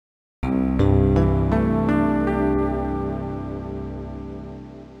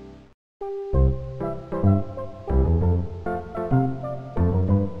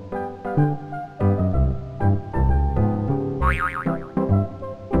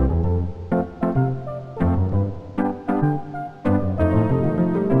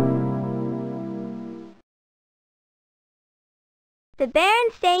The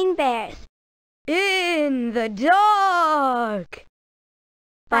Berenstain Bears. In the Dark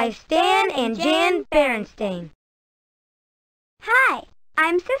by Stan and Jan Berenstain. Hi,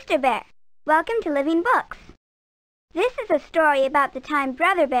 I'm Sister Bear. Welcome to Living Books. This is a story about the time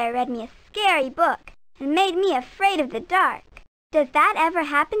Brother Bear read me a scary book and made me afraid of the dark. Does that ever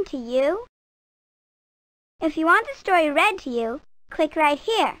happen to you? If you want the story read to you, click right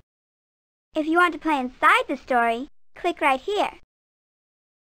here. If you want to play inside the story, click right here.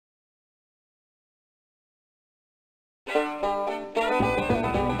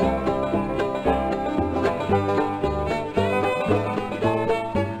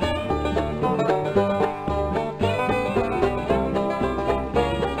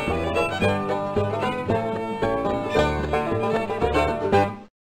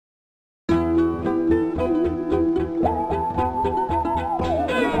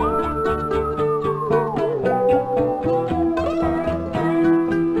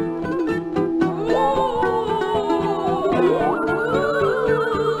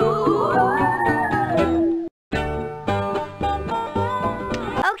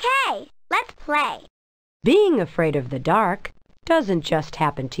 Okay, let's play. Being afraid of the dark doesn't just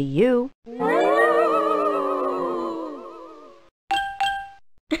happen to you.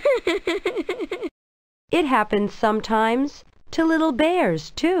 It happens sometimes to little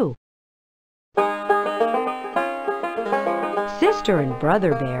bears, too. Sister and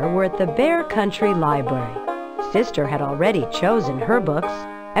Brother Bear were at the Bear Country Library. Sister had already chosen her books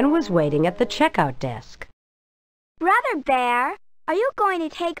and was waiting at the checkout desk. Brother Bear, are you going to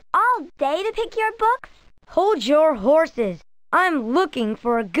take all day to pick your books? Hold your horses. I'm looking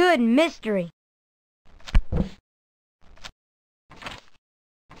for a good mystery.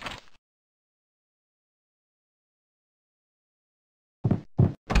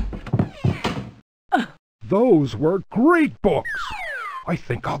 Those were great books. I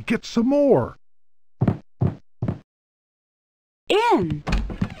think I'll get some more. In.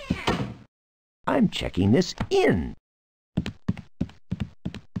 I'm checking this in.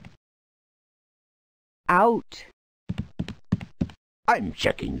 Out. I'm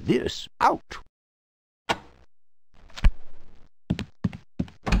checking this out.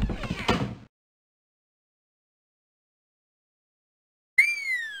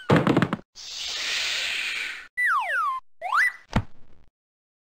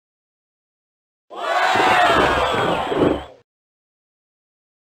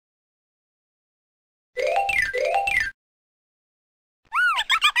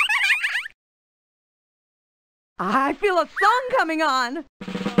 I feel a song coming on.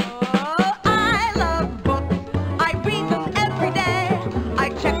 Oh, I love books. I read them every day. I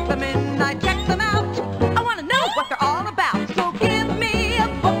check them in, I check them out. I want to know what they're all about. So give me a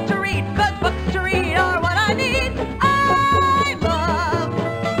book to read, 'cause books to read are what I need. I love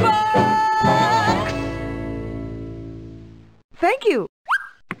books. Thank you.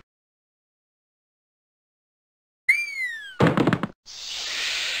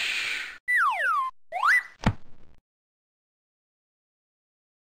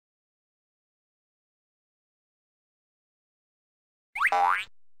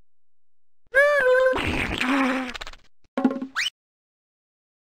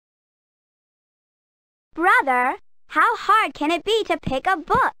 Brother, how hard can it be to pick a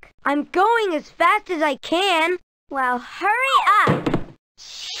book? I'm going as fast as I can. Well, hurry up.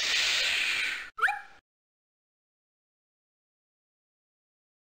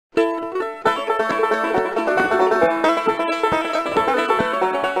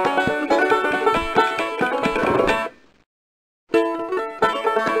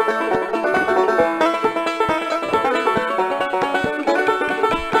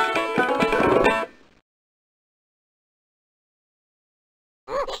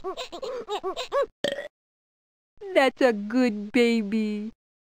 That's a good baby.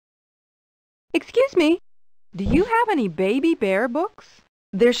 Excuse me, do you have any baby bear books?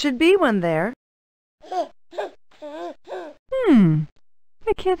 There should be one there. I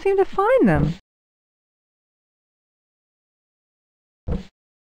can't seem to find them.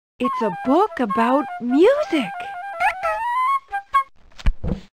 It's a book about music.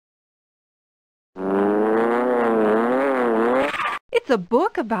 It's a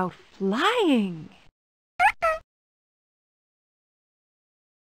book about flying.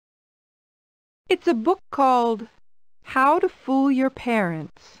 It's a book called How to Fool Your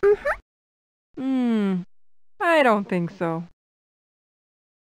Parents. I don't think so.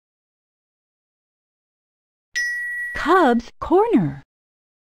 Cub's Corner.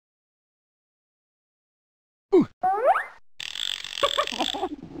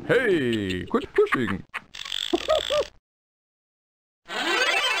 Hey, quit pushing.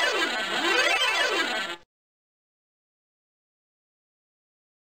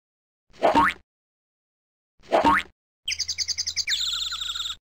 Who's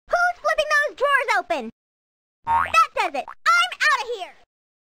flipping those drawers open? That does it. I'm out of here.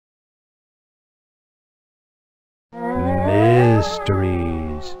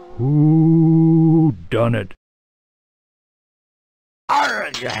 Mysteries. Who done it?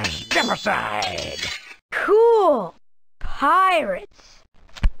 Oranges, Berenstain. Cool! Pirates!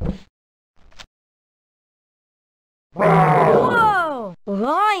 Whoa!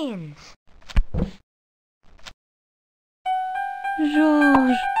 Lions!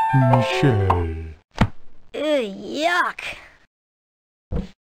 Georges. Michel. Yuck!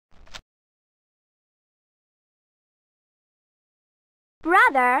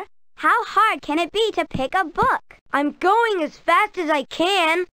 Brother, how hard can it be to pick a book? I'm going as fast as I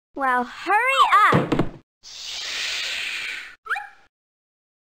can. Well, hurry up.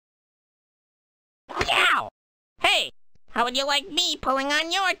 Yow! Hey, how would you like me pulling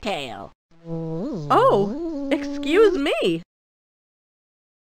on your tail? Oh, excuse me.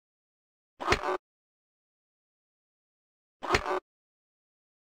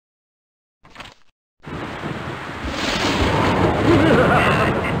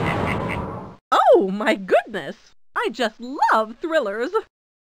 Oh, my goodness. I just love thrillers.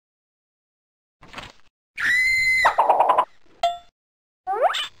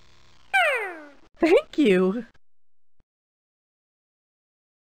 Thank you.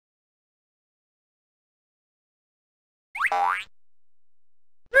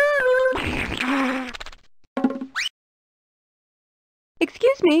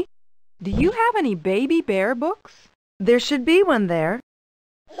 Excuse me, do you have any baby bear books? There should be one there.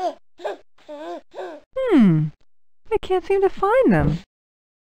 I can't seem to find them.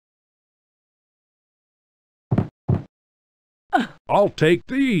 I'll take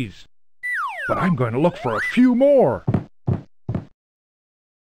these. But I'm going to look for a few more.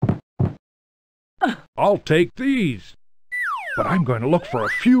 I'll take these. But I'm going to look for a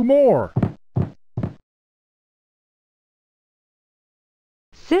few more.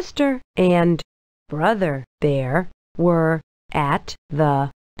 Sister and Brother Bear were at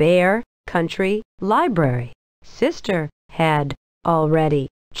the Bear Country Library. Sister had already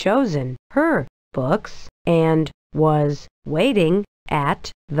chosen her books and was waiting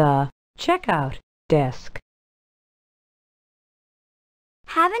at the checkout desk.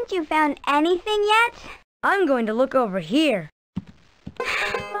 Haven't you found anything yet? I'm going to look over here.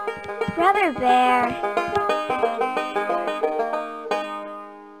 Brother Bear.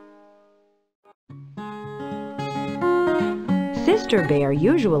 Sister Bear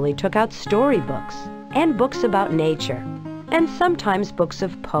usually took out storybooks and books about nature, and sometimes books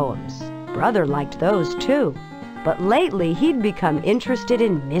of poems. Brother liked those too, but lately he'd become interested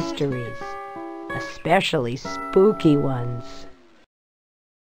in mysteries, especially spooky ones.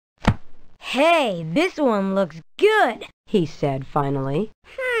 Hey, this one looks good, he said finally.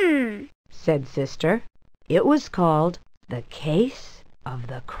 Said Sister. It was called The Case of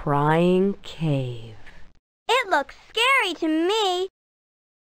the Crying Cave. It looks scary to me.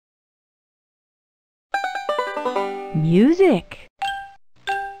 Music.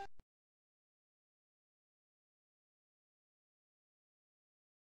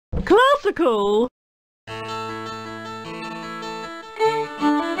 Classical!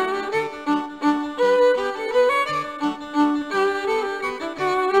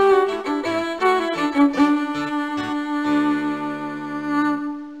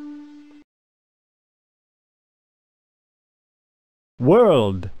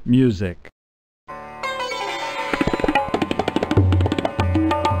 World music.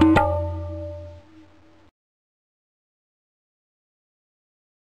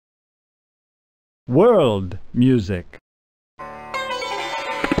 World music.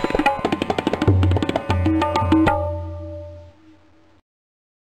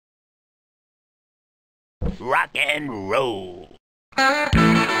 Rock and roll.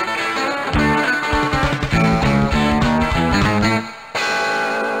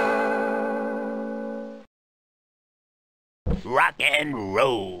 Rock and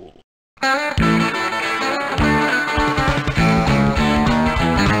roll.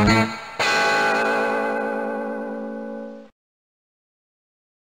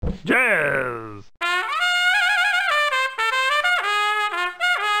 Jazz.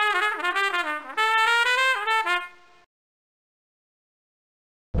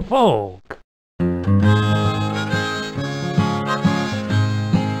 Folk.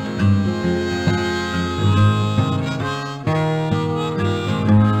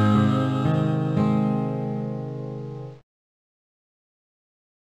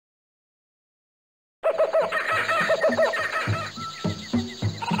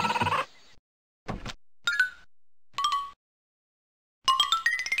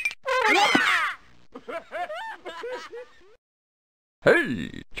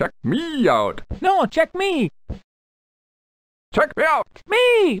 Hey, check me out. No, check me! Check me out.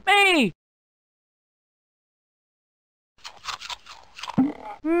 Me!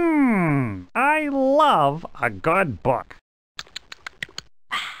 I love a good book.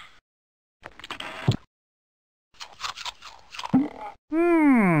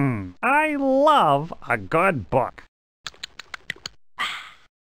 I love a good book.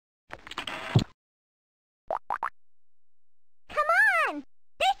 Come on!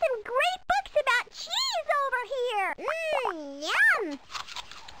 There's some great books about cheese over here! Yum!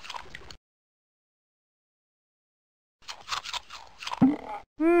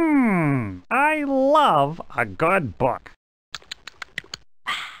 I love a good book.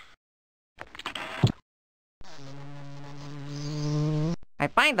 I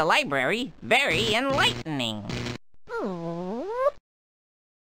find the library very enlightening.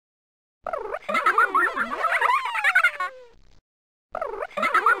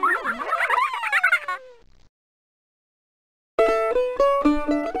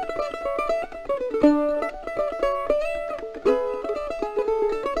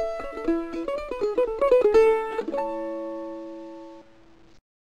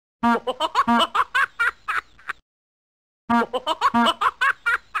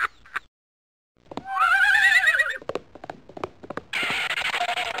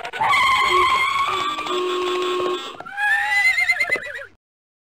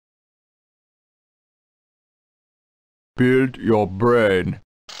 Build your brain.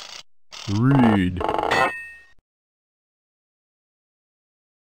 Read.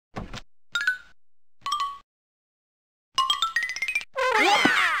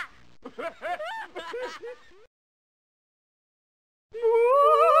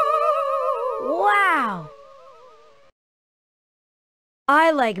 Wow!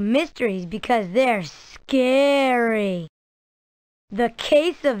 I like mysteries because they're scary. The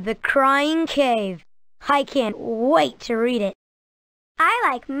Case of the Crying Cave. I can't wait to read it. I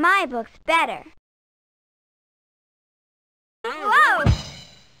like my books better. Whoa!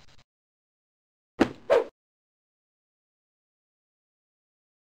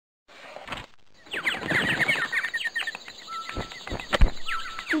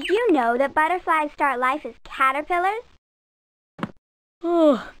 Did you know that butterflies start life as caterpillars?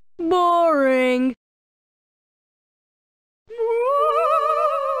 Oh, boring.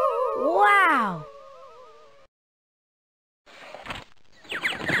 Wow!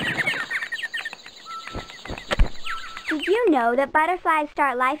 Did you know that butterflies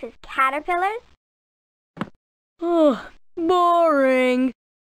start life as caterpillars? Oh, boring.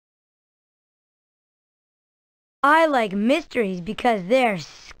 I like mysteries because they're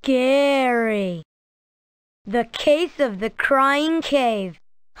scary. The Case of the Crying Cave.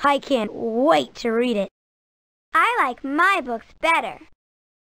 I can't wait to read it. I like my books better.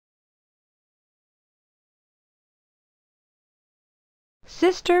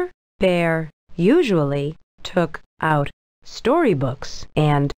 Sister Bear usually took out storybooks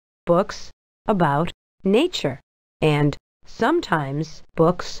and books about nature, and sometimes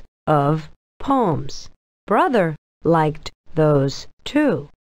books of poems. Brother liked those too,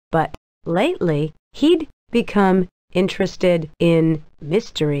 but lately he'd become interested in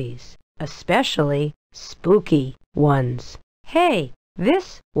mysteries, especially spooky ones. Hey,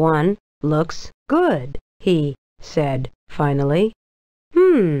 this one looks good, he said finally.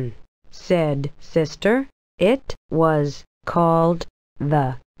 Said Sister. It was called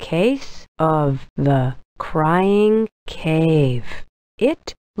The Case of the Crying Cave.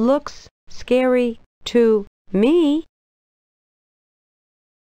 It looks scary to me.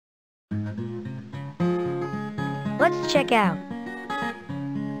 Let's check out.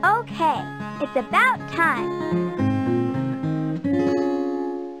 Okay, it's about time.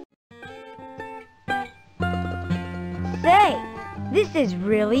 Say, this is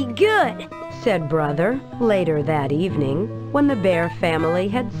really good, said Brother later that evening when the Bear family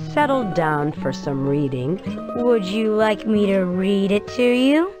had settled down for some reading. Would you like me to read it to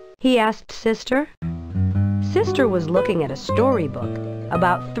you? He asked Sister. Sister was looking at a storybook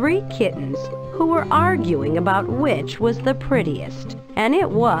about 3 kittens who were arguing about which was the prettiest, and it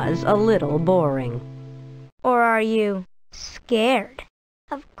was a little boring. Or are you scared?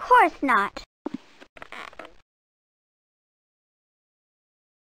 Of course not.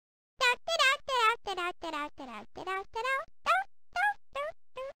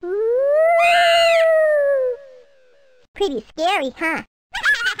 Pretty scary, huh?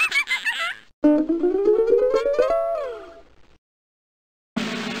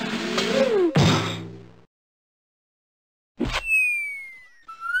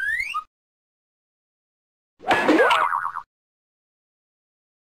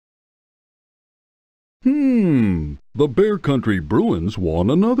 The Bear Country Bruins won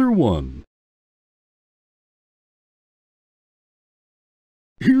another one.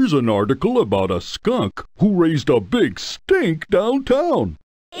 Here's an article about a skunk who raised a big stink downtown.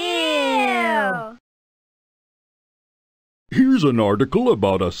 Ew! Here's an article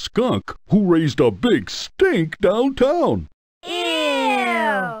about a skunk who raised a big stink downtown.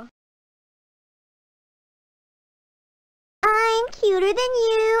 Ew! I'm cuter than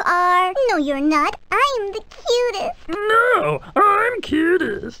you are. No, you're not. I'm the cutest. No, I'm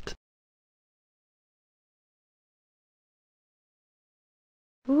cutest.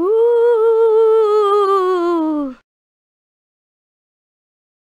 Ooh!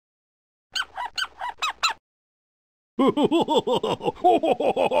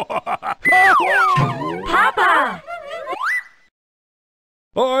 Papa!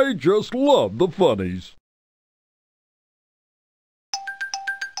 I just love the funnies.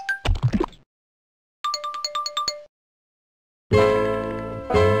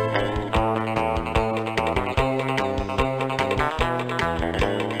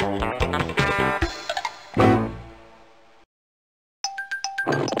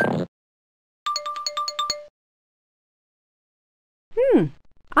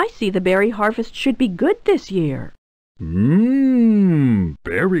 I see the berry harvest should be good this year.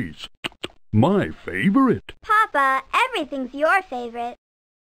 Berries. My favorite. Papa, everything's your favorite.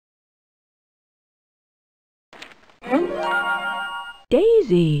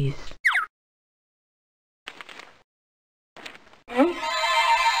 Daisies.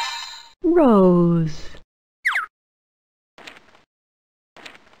 Rose.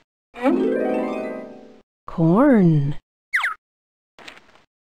 Corn.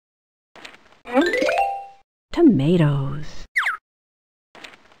 Tomatoes.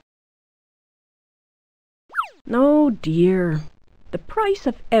 Oh dear, the price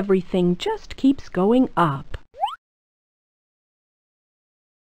of everything just keeps going up.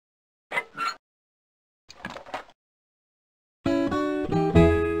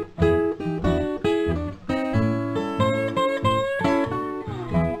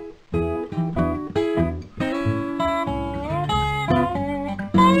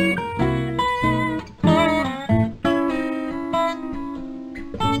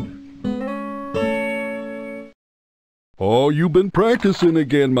 Oh, you've been practicing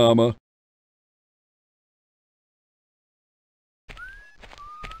again, Mama.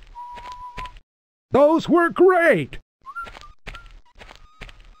 Those were great.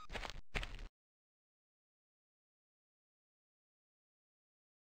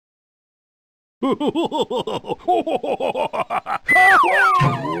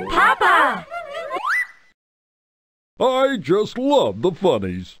 Papa! I just love the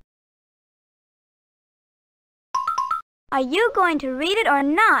funnies. Are you going to read it or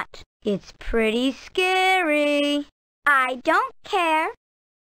not? It's pretty scary. I don't care.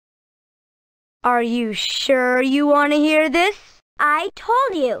 Are you sure you want to hear this? I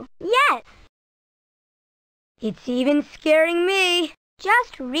told you, yes. It's even scaring me.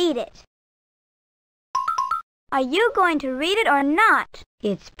 Just read it. Are you going to read it or not?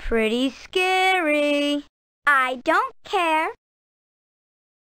 It's pretty scary. I don't care.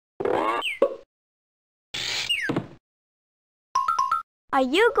 Are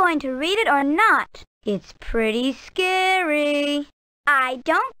you going to read it or not? It's pretty scary. I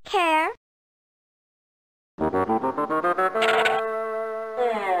don't care.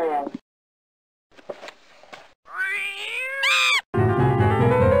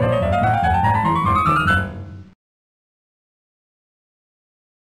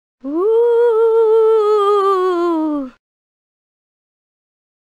 Ooh!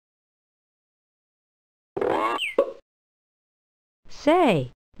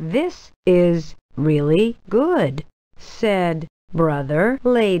 Say, this is really good, said Brother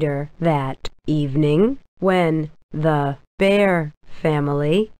later that evening when the Bear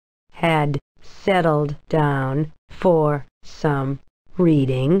family had settled down for some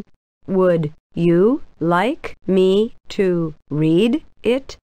reading. Would you like me to read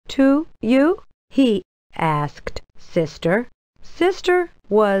it to you? He asked Sister. Sister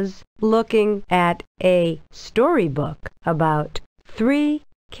was looking at a storybook about 3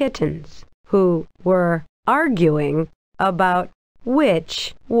 kittens who were arguing about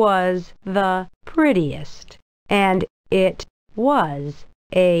which was the prettiest, and it was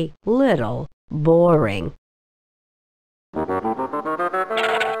a little boring.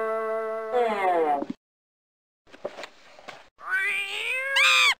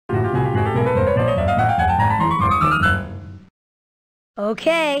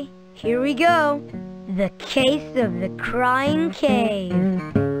 Okay, here we go. The Case of the Crying Cave.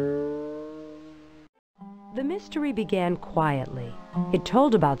 mystery began quietly. It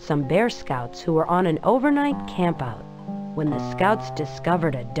told about some Bear Scouts who were on an overnight campout when the Scouts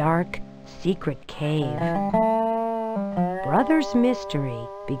discovered a dark, secret cave. Brothers' mystery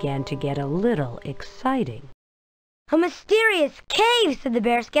began to get a little exciting. A mysterious cave, said the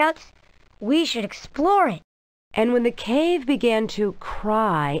Bear Scouts. We should explore it. And when the cave began to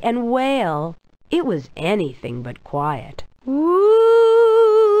cry and wail, it was anything but quiet. Ooh,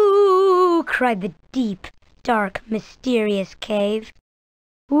 cried the deep, dark, mysterious cave.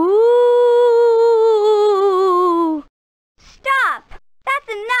 Ooh! Stop! That's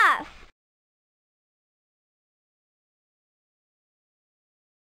enough!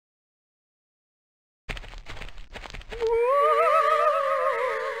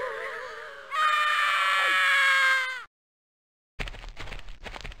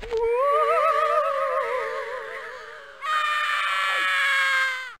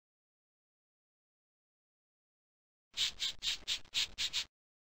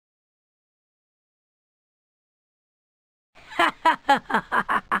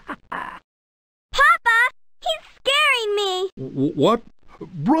 Papa, he's scaring me. What?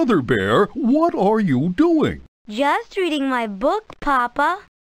 Brother Bear, what are you doing? Just reading my book, Papa.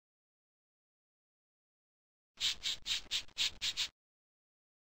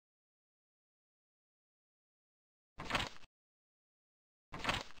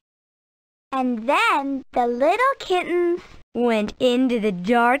 And then the little kittens went into the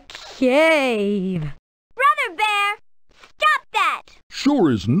dark cave. Brother Bear, stop that!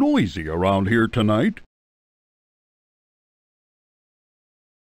 Sure is noisy around here tonight.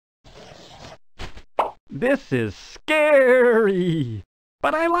 This is scary,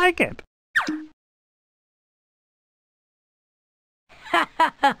 but I like it.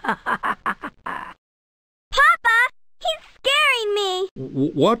 Papa, he's scaring me.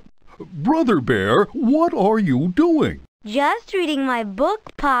 What? Brother Bear, what are you doing? Just reading my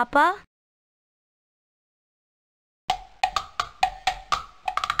book, Papa.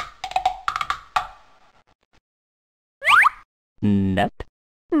 Nut?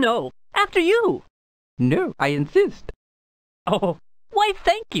 No, after you. No, I insist. Oh, why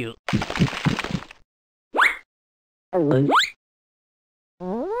thank you.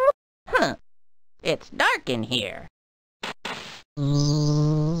 Huh. It's dark in here.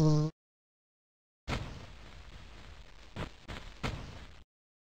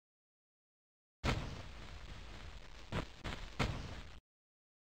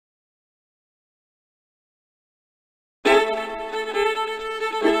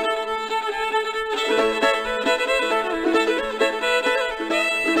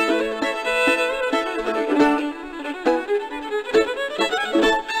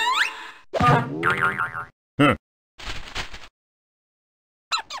 Huh.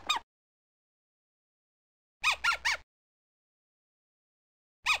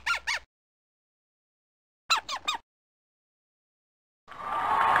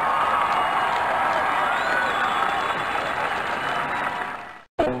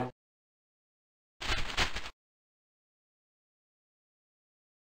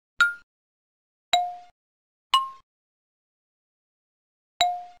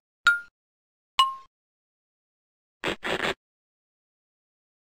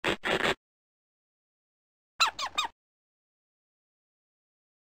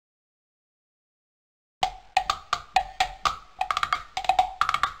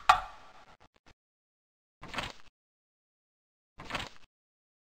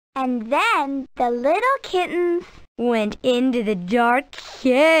 And then the little kittens went into the dark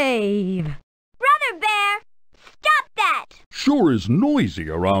cave. Brother Bear, stop that! Sure is noisy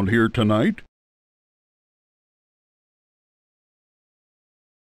around here tonight.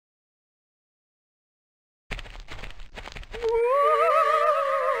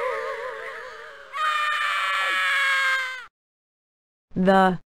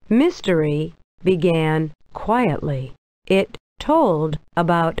 The mystery began quietly. It told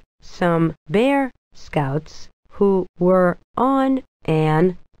about some Bear Scouts who were on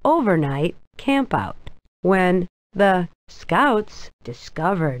an overnight campout when the Scouts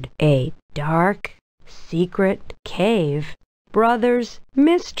discovered a dark, secret cave. Brothers'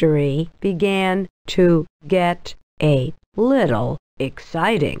 mystery began to get a little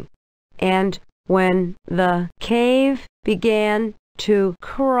exciting. And when the cave began to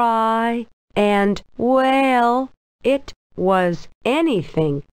cry and wail, it was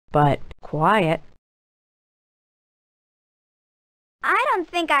anything but quiet. I don't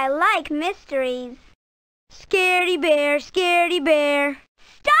think I like mysteries. Scaredy bear, scaredy bear.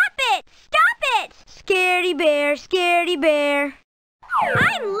 Stop it! Stop it! Scaredy bear, scaredy bear.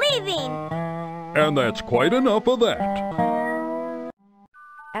 I'm leaving! And that's quite enough of that.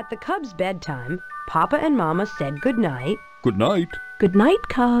 At the cubs' bedtime, Papa and Mama said goodnight, Good night. "Good night,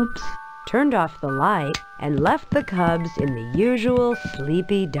 cubs," turned off the light, and left the cubs in the usual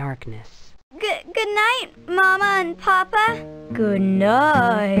sleepy darkness. Good night, Mama and Papa. Good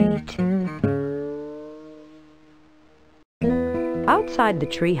night. Outside the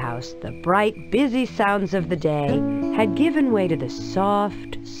treehouse, the bright, busy sounds of the day had given way to the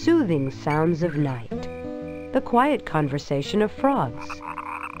soft, soothing sounds of night. The quiet conversation of frogs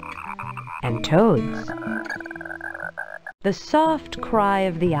and toads. The soft cry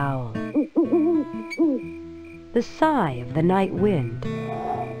of the owl. The sigh of the night wind.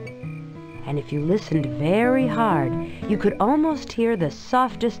 And if you listened very hard, you could almost hear the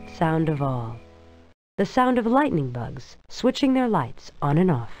softest sound of all. The sound of lightning bugs switching their lights on and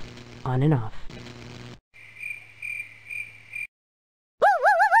off, on and off. Woo,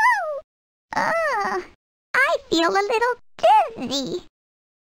 woo, woo, woo! I feel a little dizzy.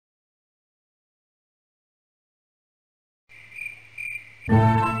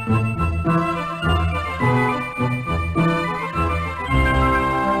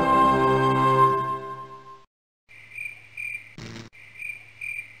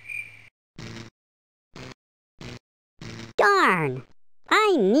 Darn!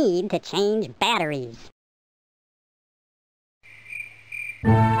 I need to change batteries.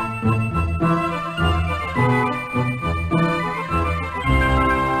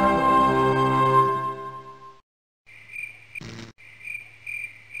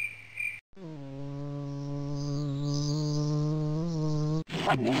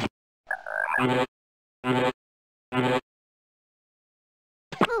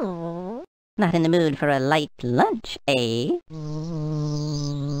 Not in the mood for a light lunch, eh?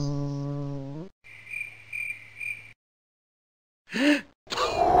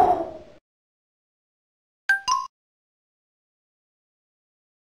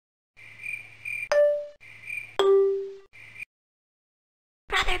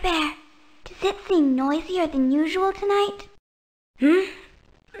 Brother Bear, does it seem noisier than usual tonight?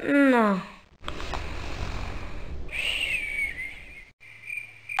 No.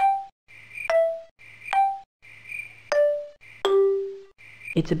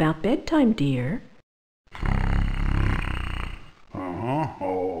 It's about bedtime, dear.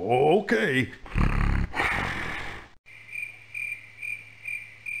 Oh, okay.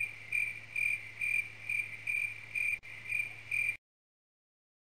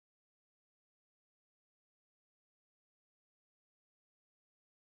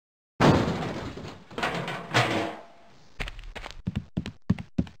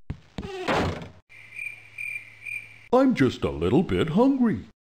 I'm just a little bit hungry.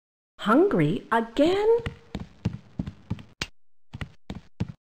 Hungry again?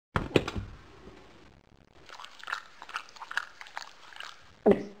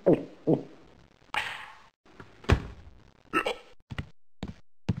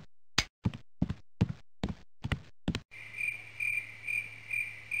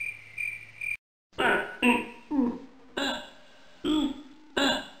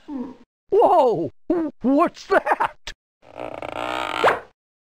 Whoa! What's that?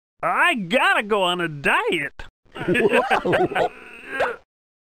 I gotta go on a diet.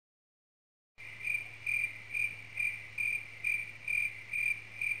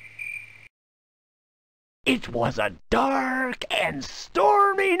 It was a dark and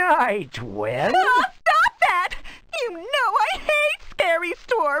stormy night when... Oh, stop that! You know I hate scary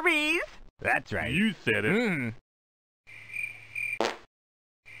stories! That's right. You said it.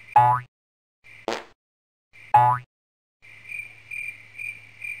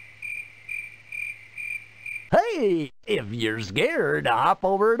 Hey, if you're scared, hop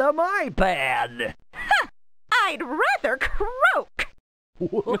over to my pad. Ha! I'd rather croak!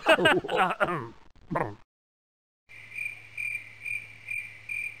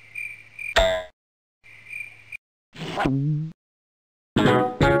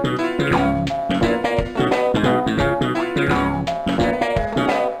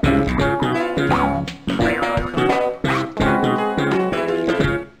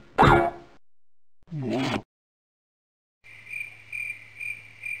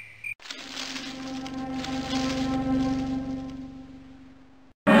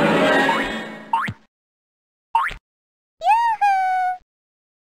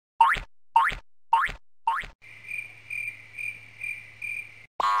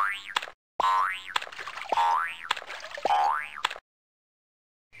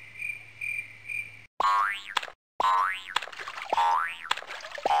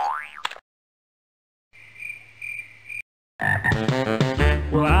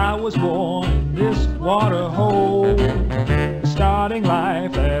 Well, I was born water hole, starting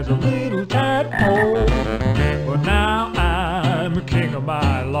life as a little tadpole. But now I'm the king of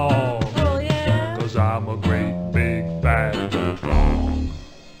my log, Oh, yeah? 'cause I'm a great big fat frog.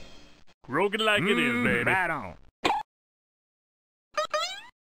 Croak it like it is, baby. Right on.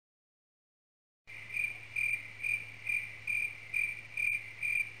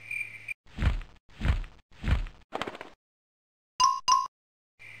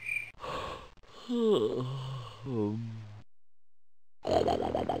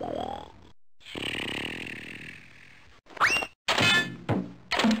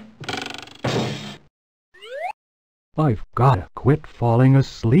 I've gotta quit falling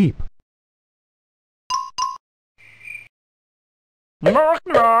asleep. Knock,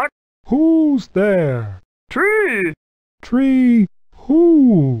 knock. Who's there? Tree. Tree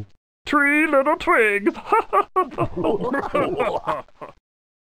who? Tree little twigs.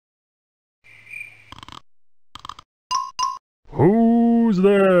 Who's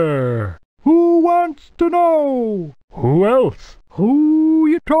there? Who wants to know? Who else? Who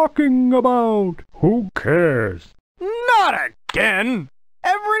you talking about? Who cares? Not again!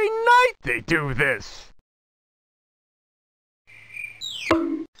 Every night they do this!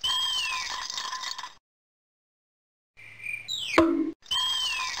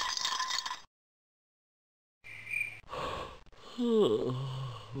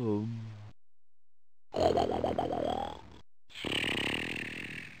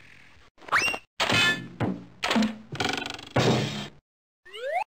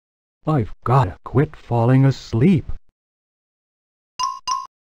 I've gotta quit falling asleep.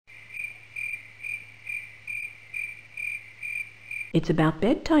 It's about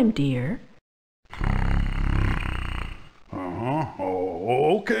bedtime, dear.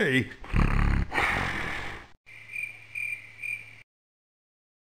 Oh, okay.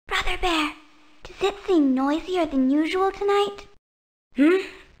 Brother Bear, does it seem noisier than usual tonight?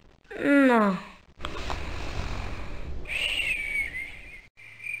 No.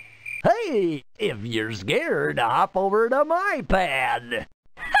 Hey, if you're scared, hop over to my pad.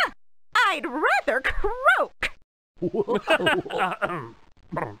 I'd rather croak.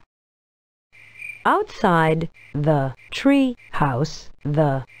 Outside the tree house,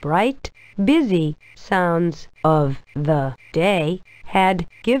 the bright, busy sounds of the day had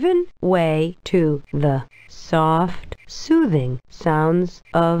given way to the soft, soothing sounds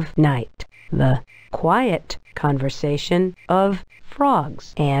of night, the quiet conversation of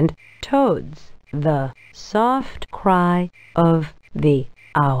frogs and toads, the soft cry of the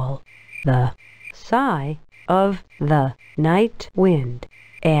owl, the sigh of the night wind,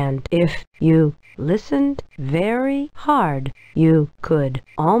 and if you listened very hard, you could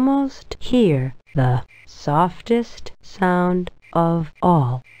almost hear the softest sound of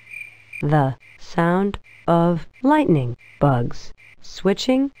all, the sound of lightning bugs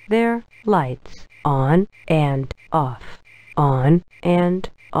switching their lights on and off, on and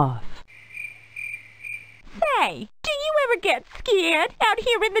off. Say, do you ever get scared out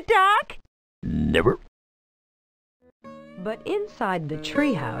here in the dark? Never. But inside the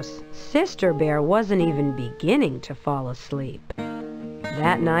treehouse, Sister Bear wasn't even beginning to fall asleep.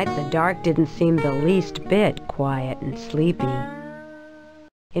 That night, the dark didn't seem the least bit quiet and sleepy.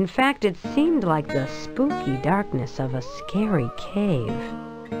 In fact, it seemed like the spooky darkness of a scary cave.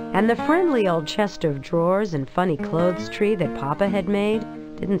 And the friendly old chest of drawers and funny clothes tree that Papa had made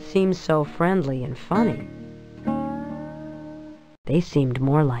didn't seem so friendly and funny. They seemed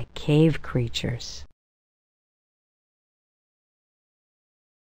more like cave creatures.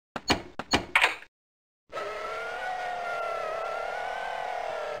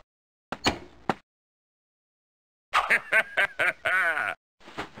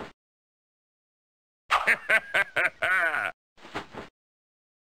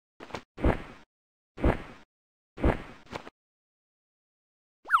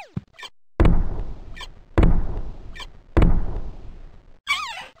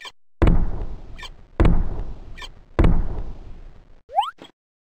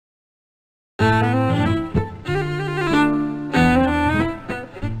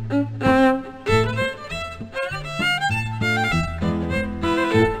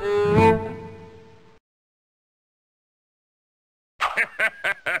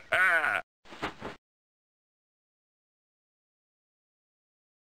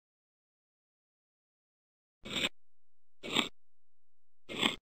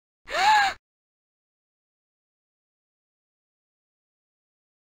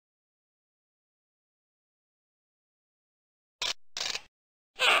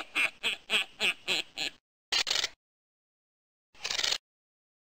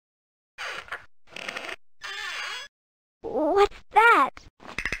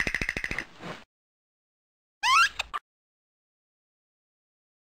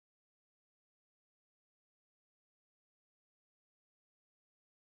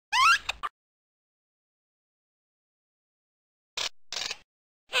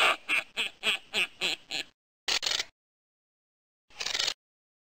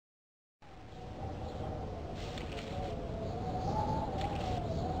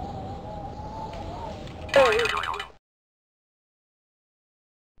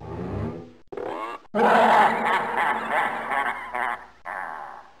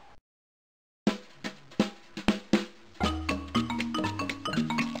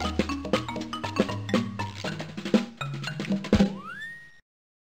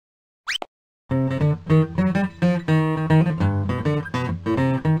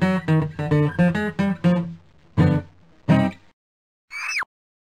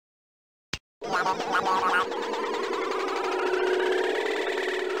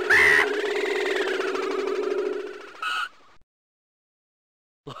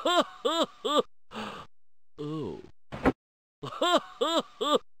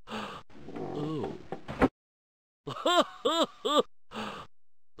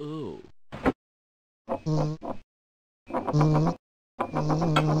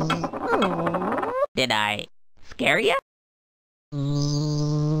 Did I scare you?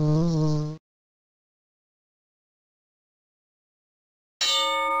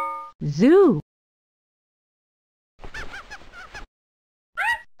 Zoo.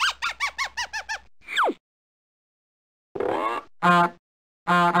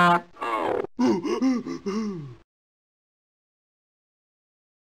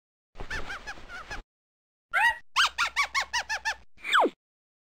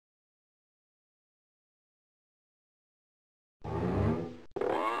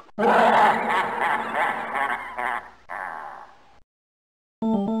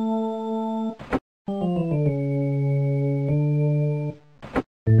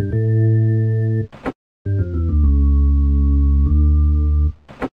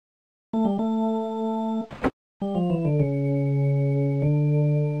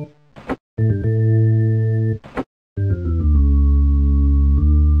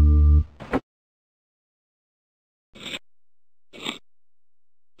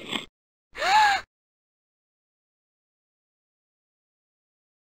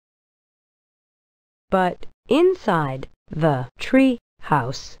 But inside the tree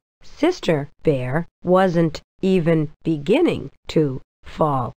house, Sister Bear wasn't even beginning to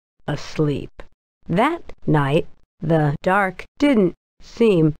fall asleep. That night, the dark didn't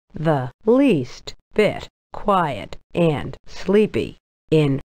seem the least bit quiet and sleepy.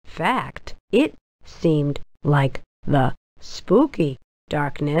 In fact, it seemed like the spooky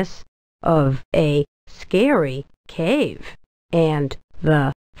darkness of a scary cave, and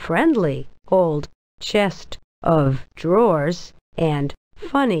the friendly old chest of drawers and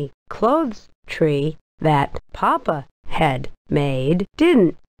funny clothes tree that Papa had made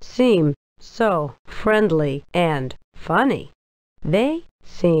didn't seem so friendly and funny. They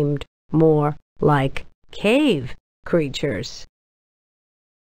seemed more like cave creatures.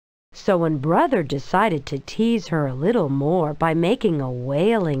 So when Brother decided to tease her a little more by making a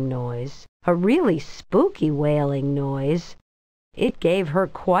wailing noise, a really spooky wailing noise, it gave her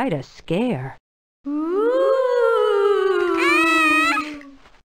quite a scare.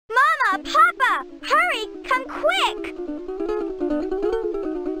 Mama, Papa, hurry, come quick!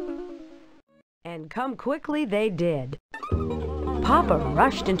 And come quickly they did. Papa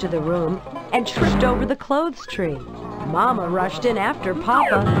rushed into the room and tripped over the clothes tree. Mama rushed in after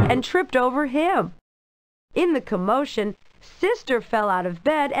Papa and tripped over him. In the commotion, Sister fell out of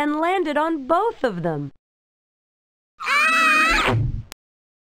bed and landed on both of them.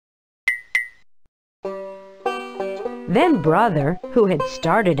 Then Brother, who had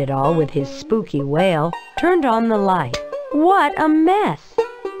started it all with his spooky wail, turned on the light. What a mess!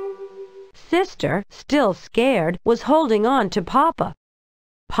 Sister, still scared, was holding on to Papa.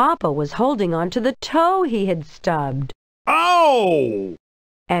 Papa was holding on to the toe he had stubbed. Ow!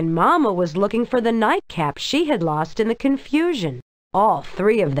 And Mama was looking for the nightcap she had lost in the confusion. All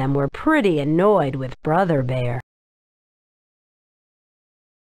three of them were pretty annoyed with Brother Bear.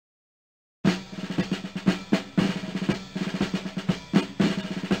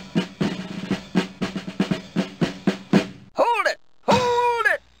 Hold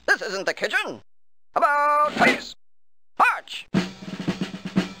it! This isn't the kitchen. About face! March!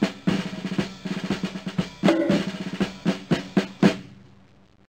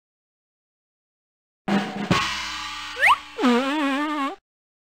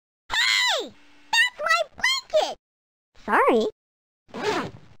 Sorry.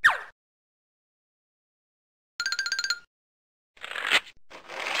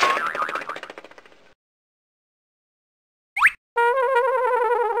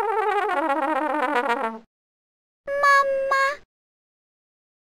 Mama.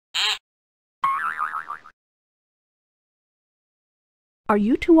 Are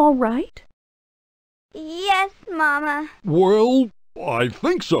you two all right? Yes, Mama. Well, I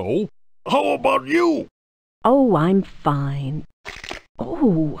think so. How about you? Oh, I'm fine.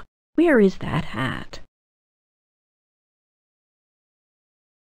 Oh, Where is that hat?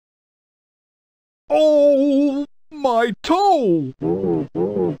 Oh, my toe!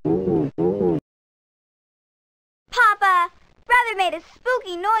 Papa, Brother made a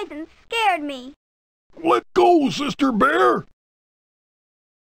spooky noise and scared me. Let go, Sister Bear!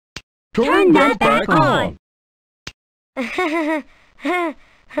 Turn that back on.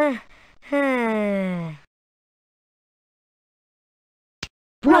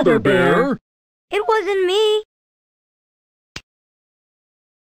 Brother Bear! It wasn't me.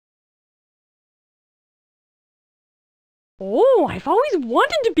 Oh, I've always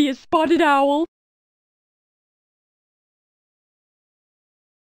wanted to be a spotted owl.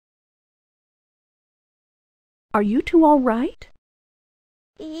 Are you two all right?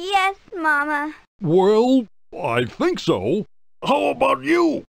 Yes, Mama. Well, I think so. How about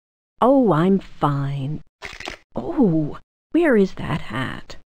you? Oh, I'm fine. Oh, where is that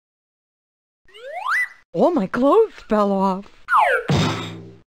hat? All my clothes fell off.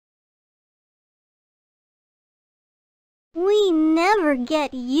 We never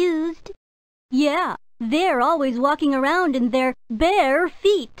get used. Yeah, they're always walking around in their bare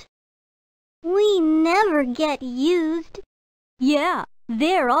feet. We never get used. Yeah,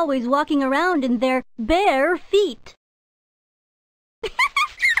 they're always walking around in their bare feet.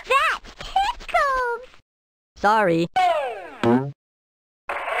 That tickles! Sorry.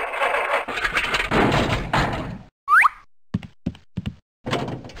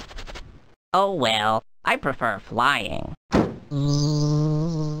 Oh well, I prefer flying.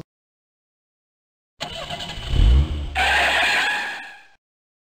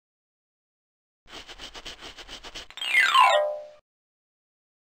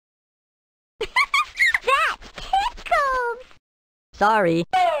 That tickles! Sorry.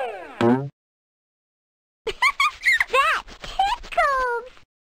 That tickles!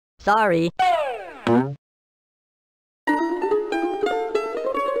 Sorry.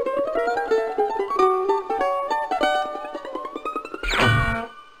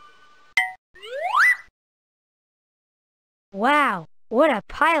 Wow, what a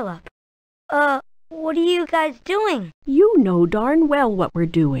pileup. What are you guys doing? You know darn well what we're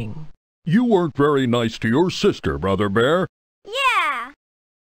doing. You weren't very nice to your sister, Brother Bear. Yeah.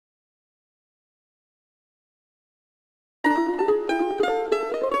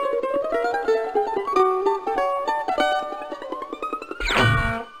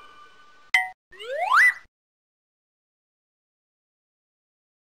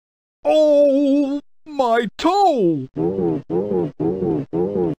 Oh, my toe!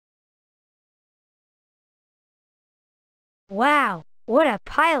 Wow, what a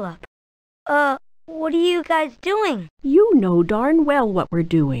pileup. What are you guys doing? You know darn well what we're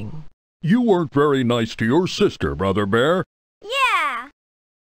doing. You weren't very nice to your sister, Brother Bear. Yeah.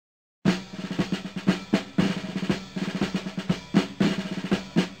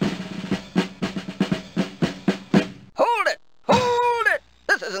 Hold it! Hold it!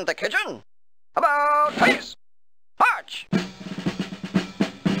 This isn't the kitchen. About face! March!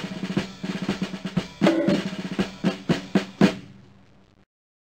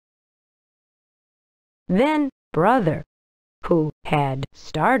 Then Brother, who had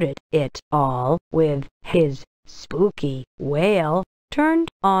started it all with his spooky wail, turned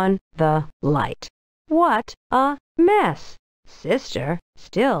on the light. What a mess! Sister,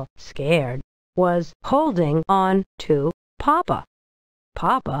 still scared, was holding on to Papa.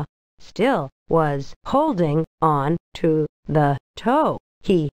 Papa still was holding on to the toe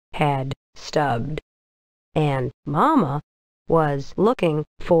he had stubbed. And Mama was looking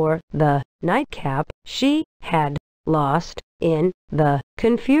for the nightcap she had lost in the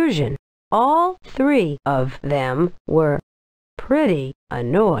confusion. All three of them were pretty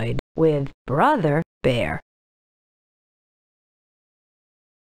annoyed with Brother Bear.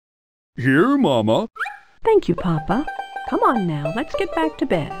 Here, Mama. Thank you, Papa. Come on now, let's get back to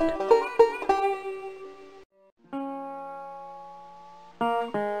bed.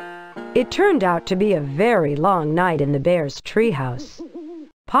 It turned out to be a very long night in the bear's treehouse.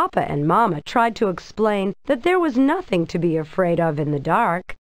 Papa and Mama tried to explain that there was nothing to be afraid of in the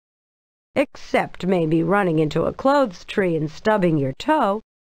dark, except maybe running into a clothes tree and stubbing your toe,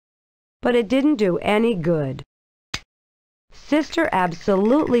 but it didn't do any good. Sister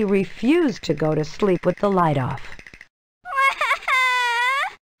absolutely refused to go to sleep with the light off.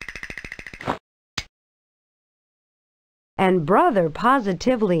 And Brother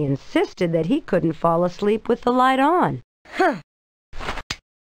positively insisted that he couldn't fall asleep with the light on.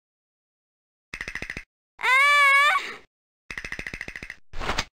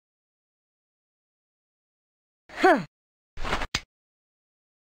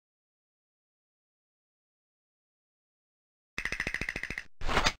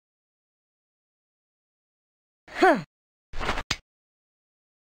 Huh.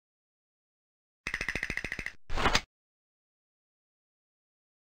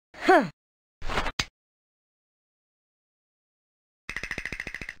 Huh.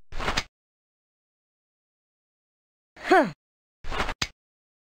 Huh.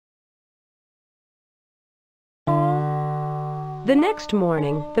 The next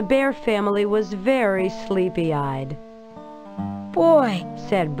morning, the bear family was very sleepy-eyed. Boy,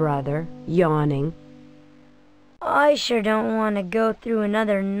 said Brother, yawning, I sure don't want to go through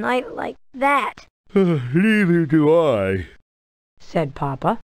another night like that. Neither do I, said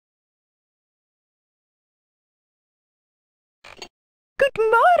Papa. Good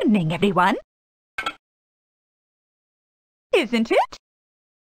morning, everyone. Isn't it?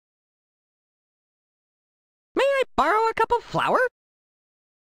 May I borrow a cup of flour?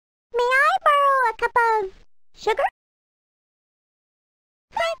 May I borrow a cup of sugar?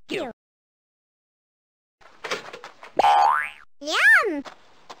 Thank you. Yum!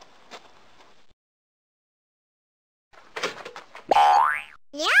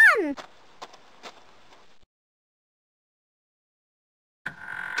 Yum!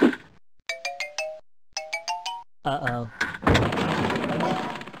 Uh-oh.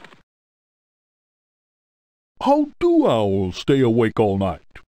 How do owls stay awake all night?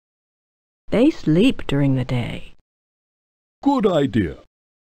 They sleep during the day. Good idea.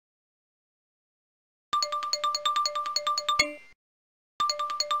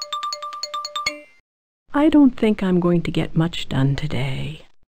 I don't think I'm going to get much done today.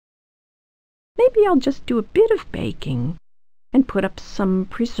 Maybe I'll just do a bit of baking and put up some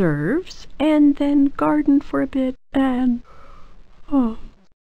preserves and then garden for a bit and... oh.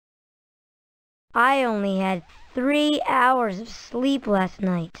 I only had 3 hours of sleep last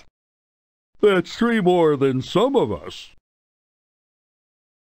night. That's 3 more than some of us.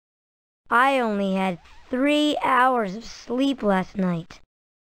 I only had 3 hours of sleep last night.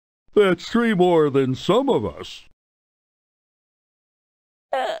 That's 3 more than some of us.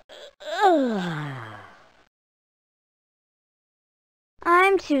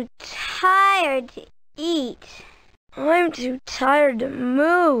 I'm too tired to eat. I'm too tired to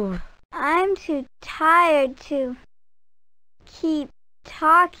move. I'm too tired to keep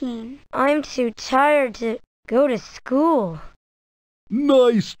talking. I'm too tired to go to school.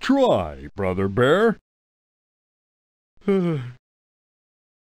 Nice try, Brother Bear.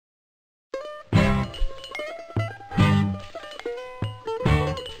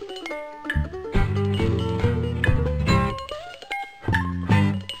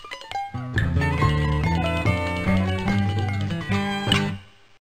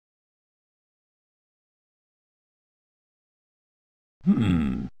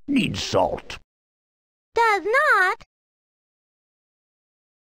 Needs salt. Does not.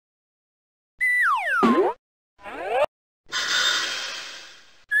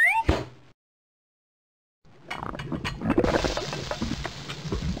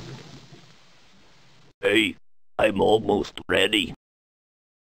 Hey, I'm almost ready.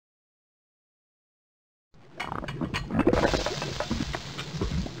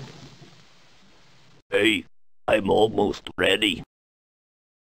 Hey, I'm almost ready.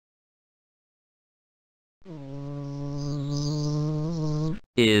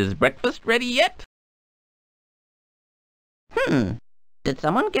 Is breakfast ready yet? Did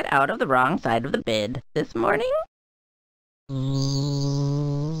someone get out of the wrong side of the bed this morning?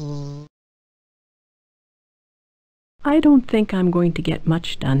 I don't think I'm going to get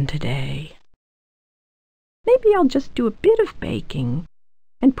much done today. Maybe I'll just do a bit of baking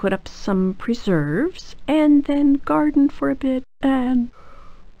and put up some preserves and then garden for a bit and...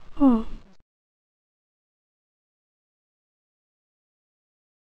 oh.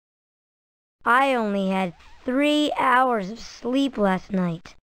 I only had 3 hours of sleep last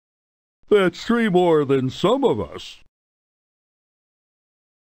night. That's 3 more than some of us.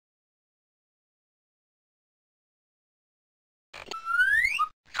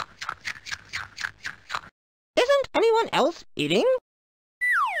 Isn't anyone else eating?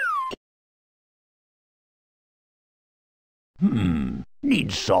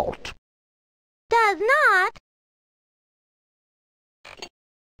 Needs salt. Does not.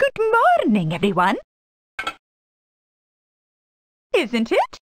 Good morning, everyone. Isn't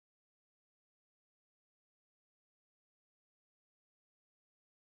it?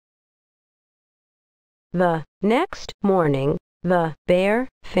 The next morning, the bear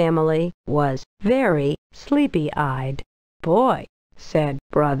family was very sleepy-eyed. Boy, said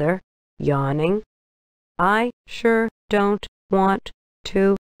Brother, yawning, I sure don't want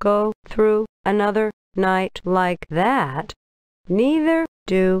to go through another night like that. Neither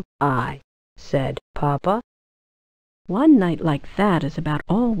do I, said Papa. One night like that is about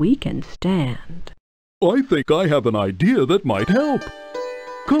all we can stand. I think I have an idea that might help.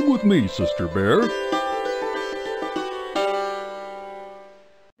 Come with me, Sister Bear.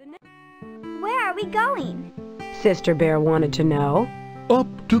 Where are we going? Sister Bear wanted to know. Up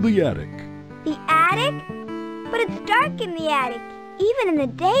to the attic. The attic? But it's dark in the attic, even in the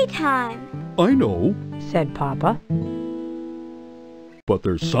daytime. I know, said Papa. But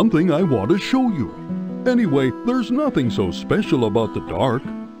there's something I want to show you. Anyway, there's nothing so special about the dark.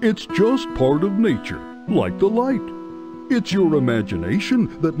 It's just part of nature, like the light. It's your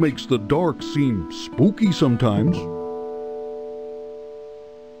imagination that makes the dark seem spooky sometimes.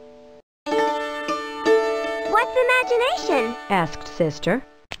 What's imagination? Asked Sister.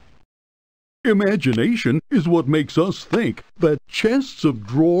 Imagination is what makes us think that chests of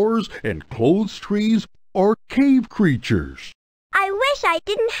drawers and clothes trees are cave creatures. I wish I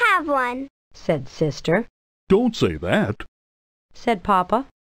didn't have one, said Sister. Don't say that, said Papa.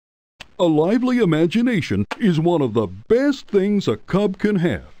 A lively imagination is one of the best things a cub can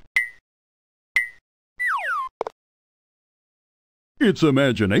have. It's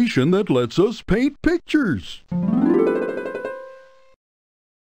imagination that lets us paint pictures.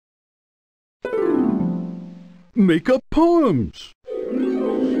 Make up poems.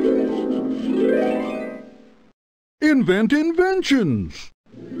 Invent inventions.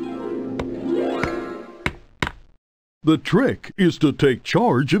 The trick is to take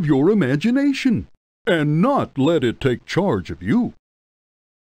charge of your imagination and not let it take charge of you.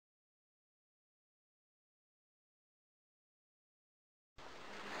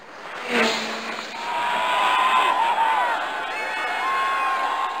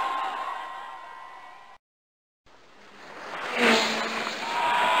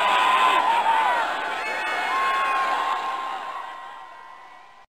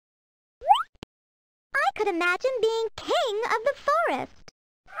 I could imagine being king of the forest.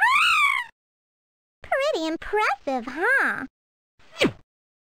 Pretty impressive, huh?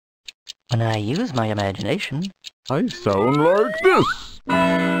 When I use my imagination, I sound like this.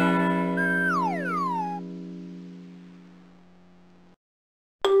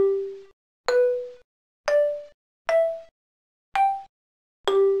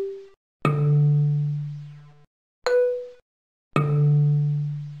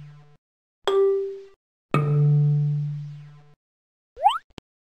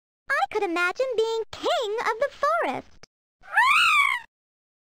 I could imagine being king of the forest.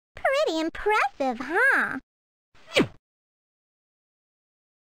 Pretty impressive, huh?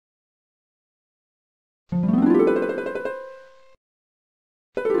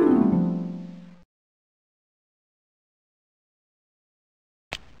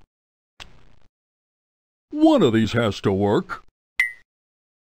 One of these has to work.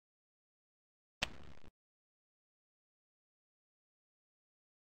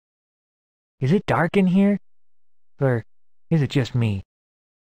 Is it dark in here? Or is it just me?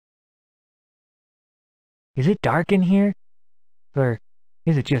 Is it dark in here? Or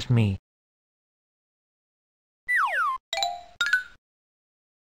is it just me?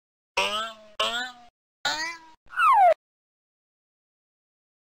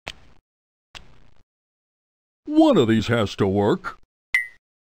 One of these has to work.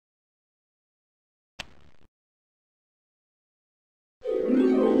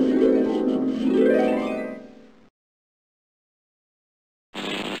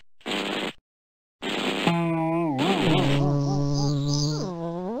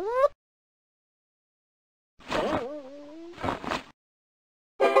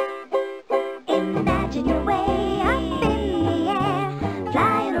 Imagine your way up in the air,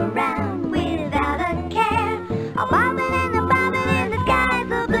 flying around without a care. A bobbing and a bobbing in the sky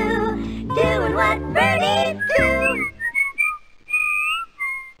so blue, doing what birdies do.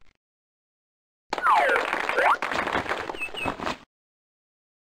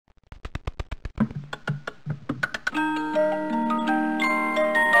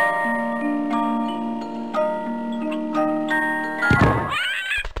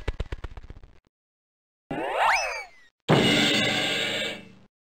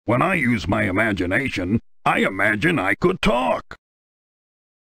 When I use my imagination, I imagine I could talk.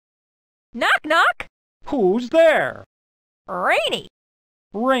 Knock, knock. Who's there? Rainy.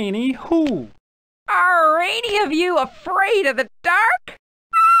 Rainy who? Are any of you afraid of the dark?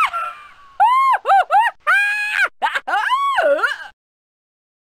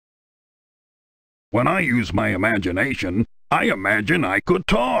 When I use my imagination, I imagine I could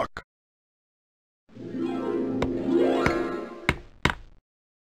talk.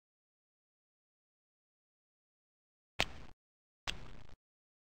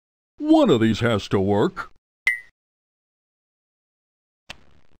 One of these has to work.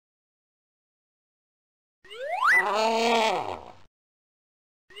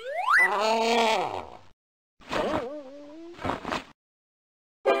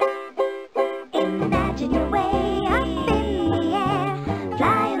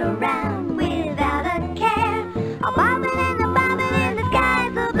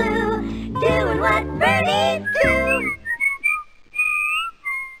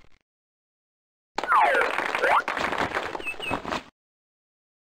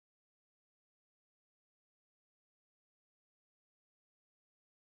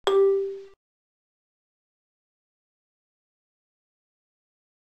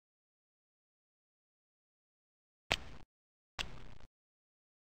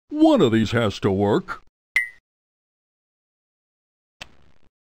 One of these has to work.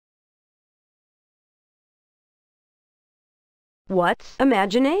 What's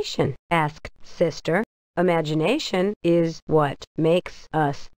imagination? Asked Sister. Imagination is what makes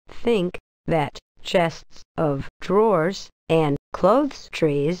us think that chests of drawers and clothes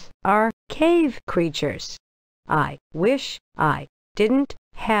trees are cave creatures. I wish I didn't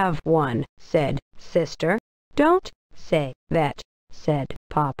have one, said Sister. Don't say that, said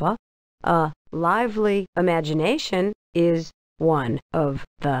Papa. A lively imagination is one of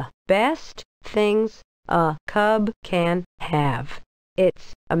the best things a cub can have.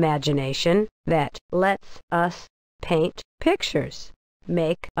 It's imagination that lets us paint pictures,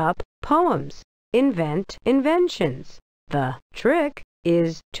 make up poems, invent inventions. The trick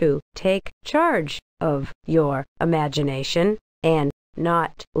is to take charge of your imagination and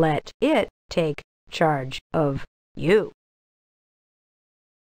not let it take charge of you.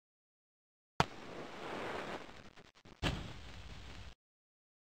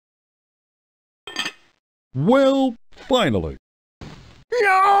 Well, finally.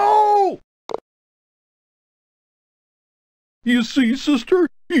 Yo! You see, Sister,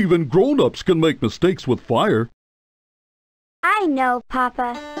 even grown-ups can make mistakes with fire. I know,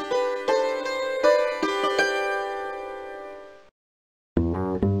 Papa.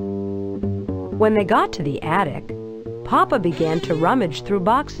 When they got to the attic, Papa began to rummage through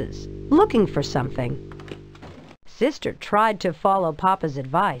boxes, looking for something. Sister tried to follow Papa's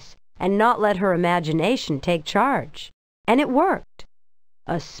advice and not let her imagination take charge, and it worked.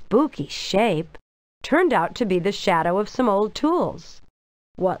 A spooky shape turned out to be the shadow of some old tools.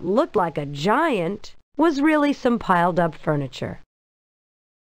 What looked like a giant was really some piled-up furniture.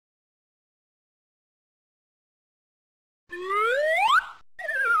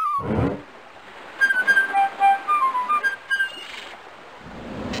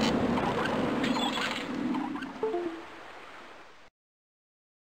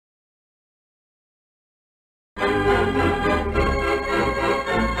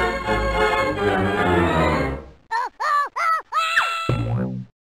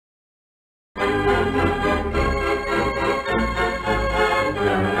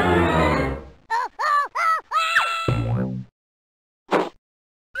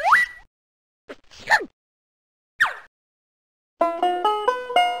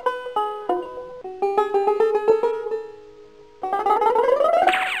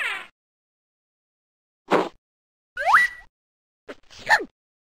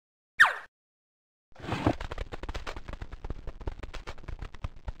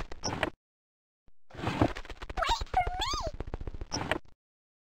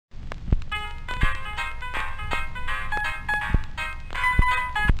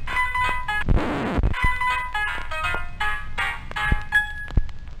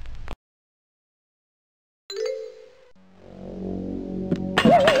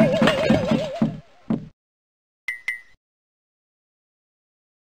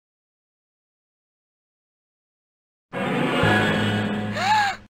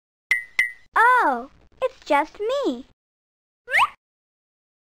 Oh, it's just me.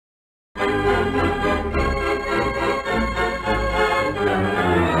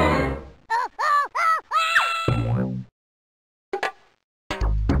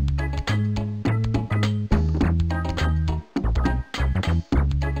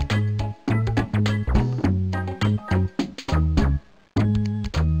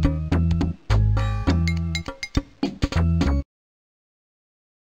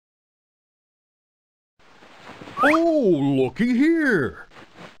 Oh, looky here.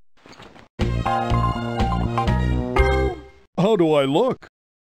 How do I look?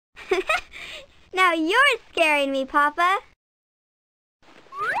 Now you're scaring me, Papa.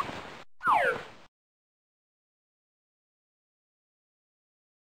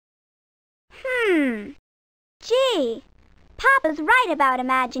 Gee, Papa's right about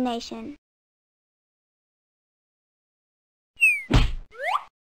imagination.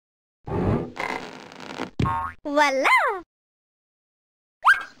 Voila!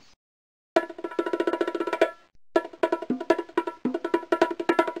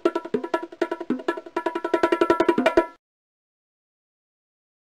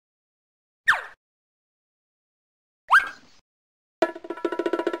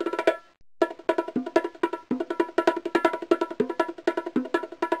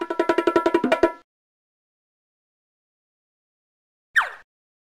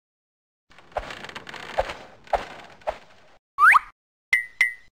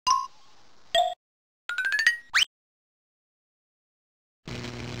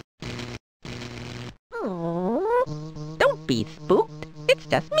 Don't be spooked. It's it's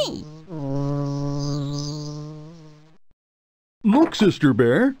just me. Look, Sister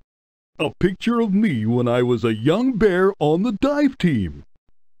Bear. A picture of me when I was a young bear on the dive team.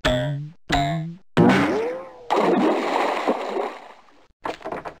 The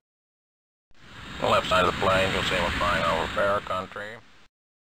left side of the plane, you'll see him flying over bear country.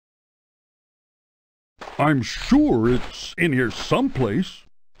 I'm sure it's in here someplace.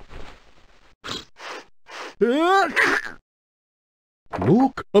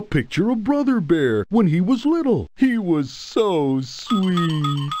 Look, a picture of Brother Bear when he was little. He was so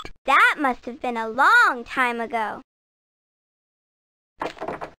sweet. That must have been a long time ago.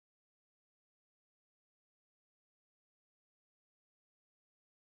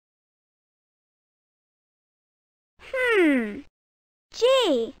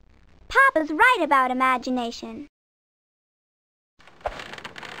 Gee, Papa's right about imagination.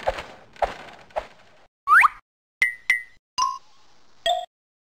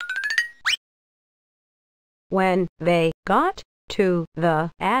 When they got to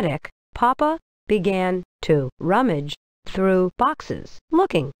the attic, Papa began to rummage through boxes,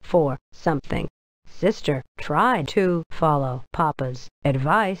 looking for something. Sister tried to follow Papa's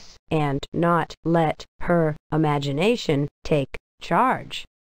advice and not let her imagination take charge.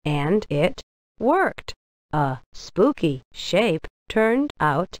 And it worked. A spooky shape turned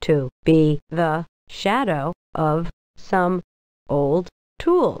out to be the shadow of some old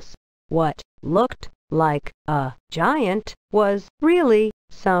tools. What looked like a giant was really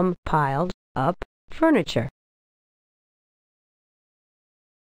some piled up furniture.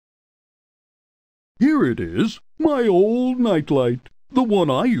 Here it is, my old nightlight. The one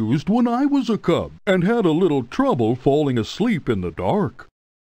I used when I was a cub and had a little trouble falling asleep in the dark.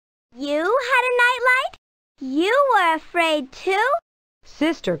 You had a nightlight? You were afraid too?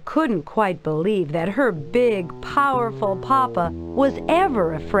 Sister couldn't quite believe that her big, powerful Papa was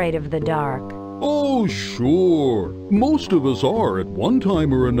ever afraid of the dark. Oh, sure. Most of us are at one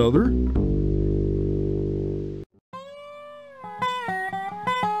time or another.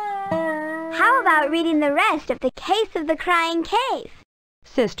 How about reading the rest of The Case of the Crying Cave?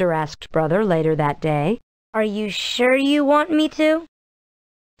 Sister asked Brother later that day. Are you sure you want me to?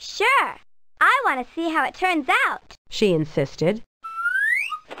 Sure. I want to see how it turns out, she insisted.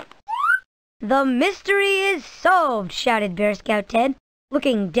 The mystery is solved, shouted Bear Scout Ted,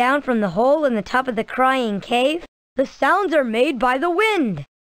 looking down from the hole in the top of the crying cave. The sounds are made by the wind.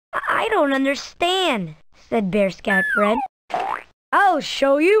 I don't understand, said Bear Scout Fred. I'll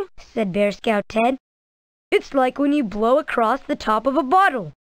show you, said Bear Scout Ted. It's like when you blow across the top of a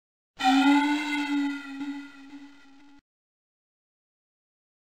bottle.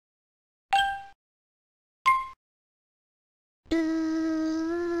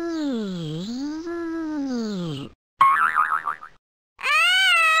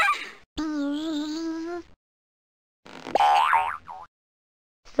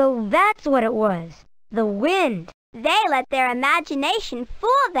 So that's what it was. The wind. They let their imagination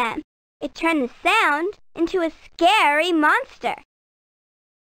fool them. It turned the sound into a scary monster.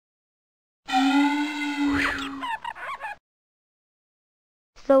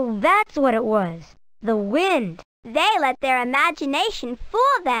 So that's what it was. The wind. They let their imagination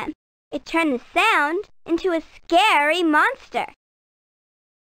fool them. It turned the sound into a scary monster.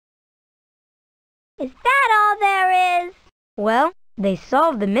 Is that all there is? Well, they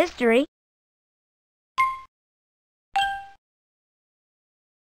solved the mystery.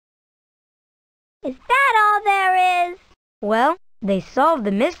 Is that all there is? Well, they solved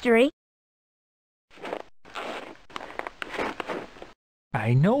the mystery.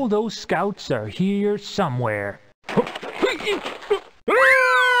 I know those scouts are here somewhere.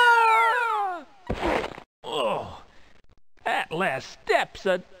 Oh, that last step's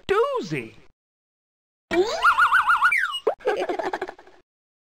a doozy.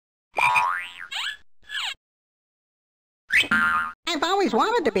 I've always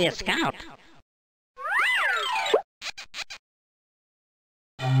wanted to be a scout.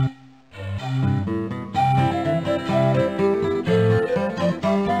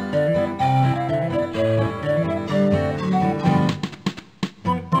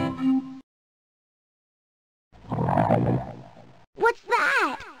 What's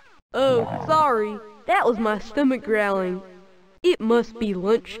that? Oh, sorry. That was my stomach growling. It must be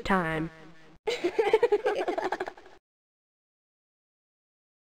lunchtime.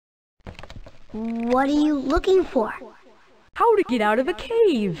 What are you looking for? How to get out of a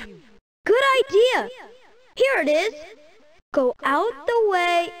cave. Good idea. Here it is. Go out the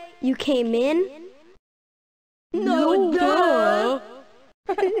way you came in. No, duh.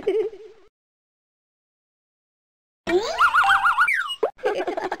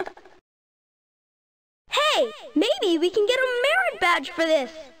 we can get a merit badge for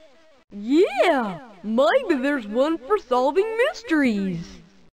this. Yeah, maybe there's one for solving mysteries.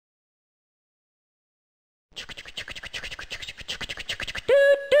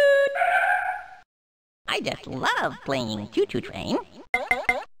 I just love playing choo-choo train.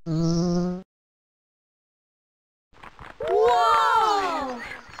 Whoa!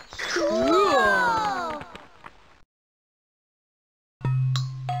 Cool!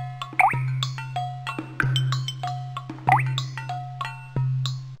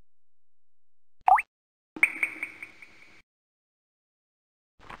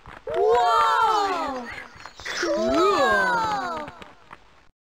 Whoa! Cool!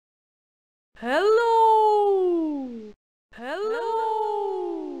 Hello!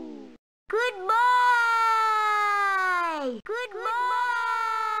 Hello! Goodbye! Goodbye!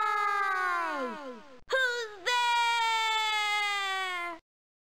 Who's there?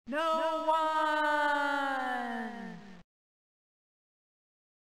 No one!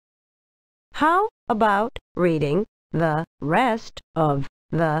 How about reading the rest of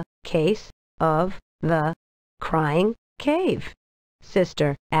the case of the crying cave?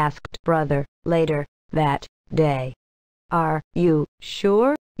 Sister asked brother later that day. Are you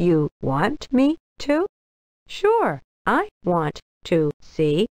sure you want me to? Sure, I want to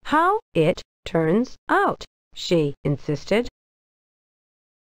see how it turns out, she insisted.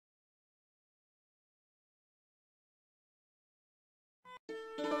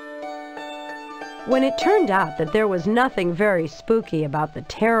 When it turned out that there was nothing very spooky about the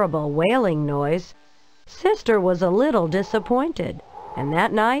terrible wailing noise, Sister was a little disappointed, and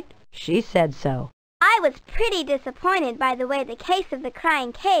that night she said so. I was pretty disappointed by the way the case of the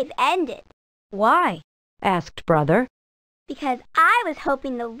crying cave ended. Why? Asked brother. Because I was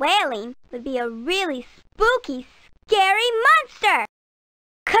hoping the wailing would be a really spooky, scary monster.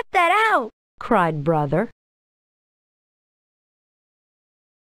 Cut that out! Cried brother.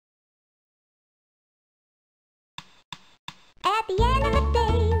 At the end of the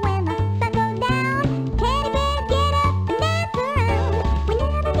day, when the sun goes down, teddy bears get up and dance around. We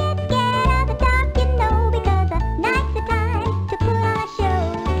never get scared of the dark, you know, because the night's the time to put on a show.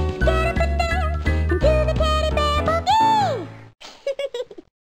 Get up and dance and do the teddy bear boogie.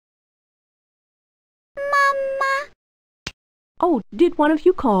 Mama. Oh, did one of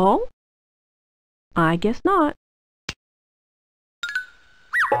you call? I guess not.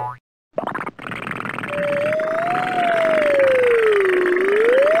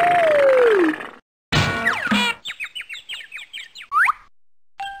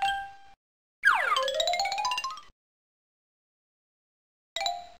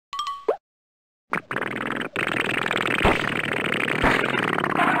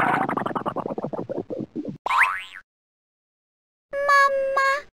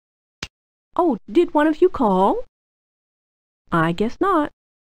 Mama. Oh, did one of you call? I guess not.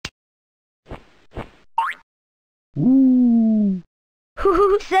 Ooh,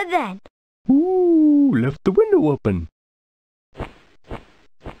 Who said that? ooh, left the window open.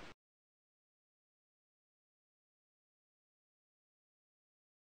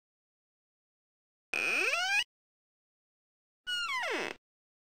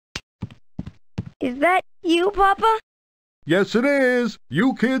 Is that you, Papa? Yes, it is.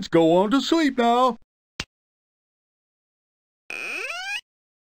 You kids go on to sleep now.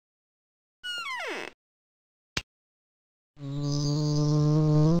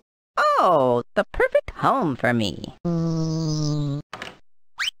 Oh, the perfect home for me.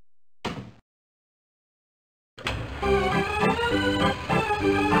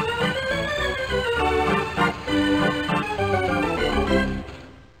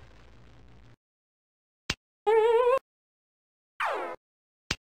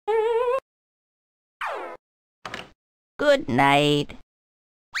 Good night.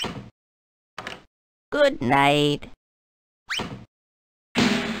 Good night.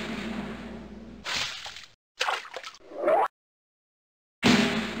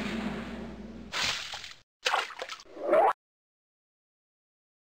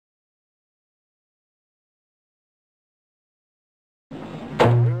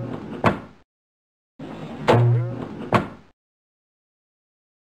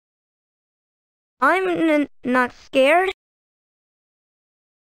 I'm not scared.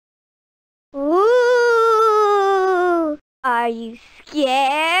 Ooh! Are you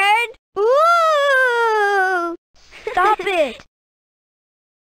scared? Ooh! Stop it!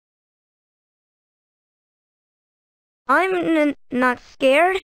 I'm not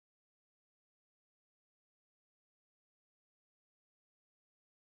scared.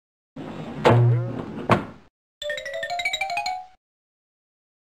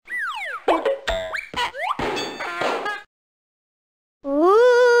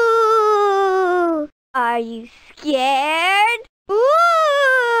 Are you scared?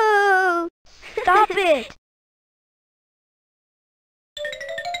 Ooh! Stop it!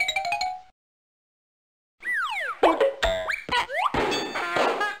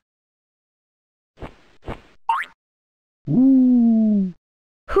 Ooh.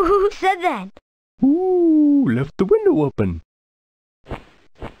 Who said that? Ooh, left the window open.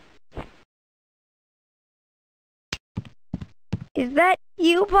 Is that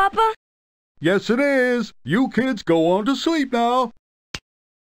you, Papa? Yes, it is. You kids go on to sleep now.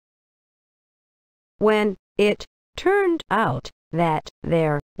 When it turned out that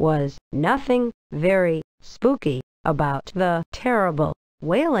there was nothing very spooky about the terrible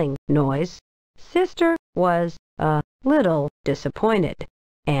wailing noise, Sister was a little disappointed,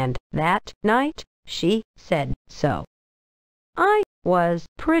 and that night she said so. I was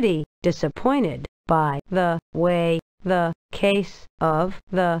pretty disappointed by the way the case of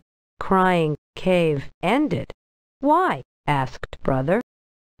the crying cave ended. Why? Asked Brother.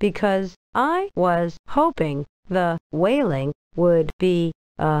 Because I was hoping the wailing would be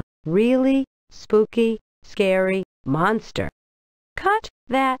a really spooky, scary monster. Cut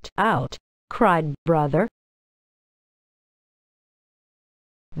that out, cried Brother.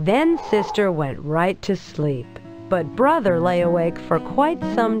 Then Sister went right to sleep, but Brother lay awake for quite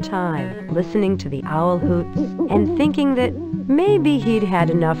some time, listening to the owl hoots and thinking that maybe he'd had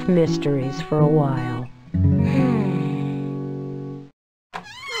enough mysteries for a while.